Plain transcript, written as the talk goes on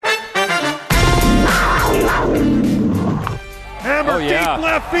hammer deep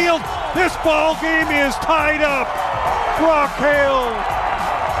left field. This ball game is tied up. Brock Hale,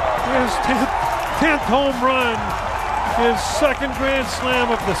 his 10th home run, his second grand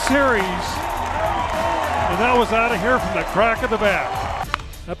slam of the series. And that was out of here from the crack of the bat.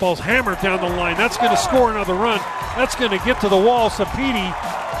 That ball's hammered down the line. That's going to score another run. That's going to get to the wall. Sapiti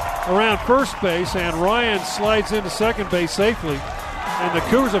around first base, and Ryan slides into second base safely. And the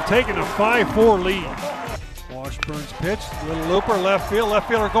Cougars have taken a 5-4 lead. Washburn's pitch, little looper, left field. Left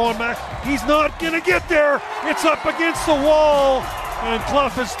fielder going back. He's not going to get there. It's up against the wall, and Clough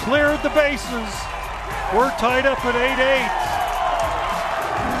has cleared the bases. We're tied up at 8-8.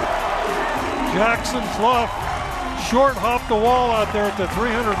 Jackson Clough short hopped the wall out there at the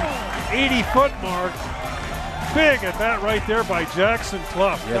 380-foot mark. Big at bat right there by Jackson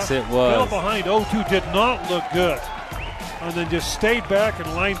Clough. Yes, it was. Fell behind 0-2, did not look good. And then just stayed back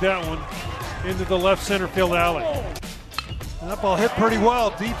and lined that one into the left center field alley. And that ball hit pretty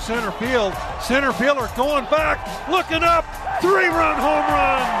well, deep center field. Center fielder going back, looking up, 3-run home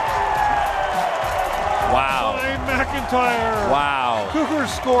run. Wow. By McIntyre. Wow.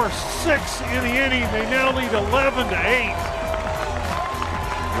 Cougars score 6 in the inning. They now lead 11-8.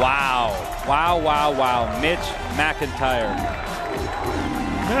 Wow. Wow. Mitch McIntyre.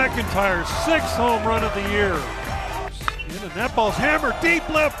 McIntyre's 6th home run of the year. And that ball's hammered deep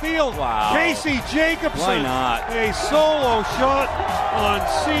left field. Wow. Casey Jacobson. Why not? A solo shot on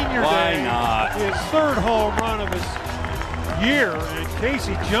senior Why day. not? His 3rd home run of his year. And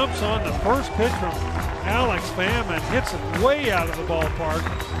Casey jumps on the first pitch from Alex Pham and hits it way out of the ballpark.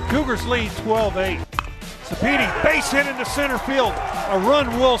 Cougars lead 12-8. Sapiti, base hit into center field. A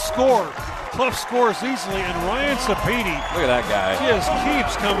run will score. Clough scores easily, and Ryan Sapiti Look at that guy. just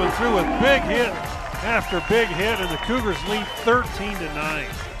keeps coming through with big hit after big hit, and the Cougars lead 13-9.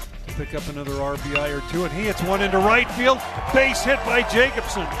 Pick up another RBI or two, and he hits one into right field. Base hit by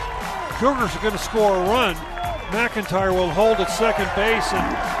Jacobson. Cougars are going to score a run. McIntyre will hold at second base,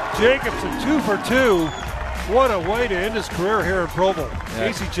 and Jacobson 2 for 2. What a way to end his career here in Provo.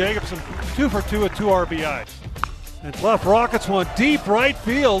 Casey Jacobson 2 for 2 with 2 RBIs. And Clough rockets one deep right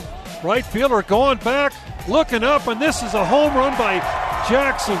field. Right fielder going back, looking up, and this is a home run by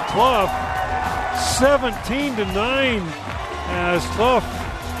Jackson Clough. 17-9 as Clough,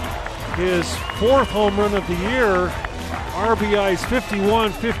 his 4th home run of the year. RBIs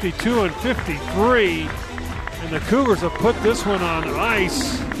 51, 52, and 53. And the Cougars have put this one on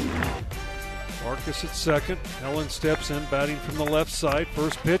ice. Marcus at second. Helen steps in, batting from the left side.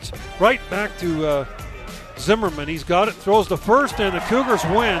 First pitch right back to Zimmerman. He's got it, throws to first, and the Cougars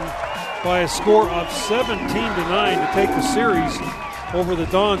win by a score of 17-9 to take the series over the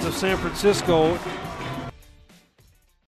Dons of San Francisco.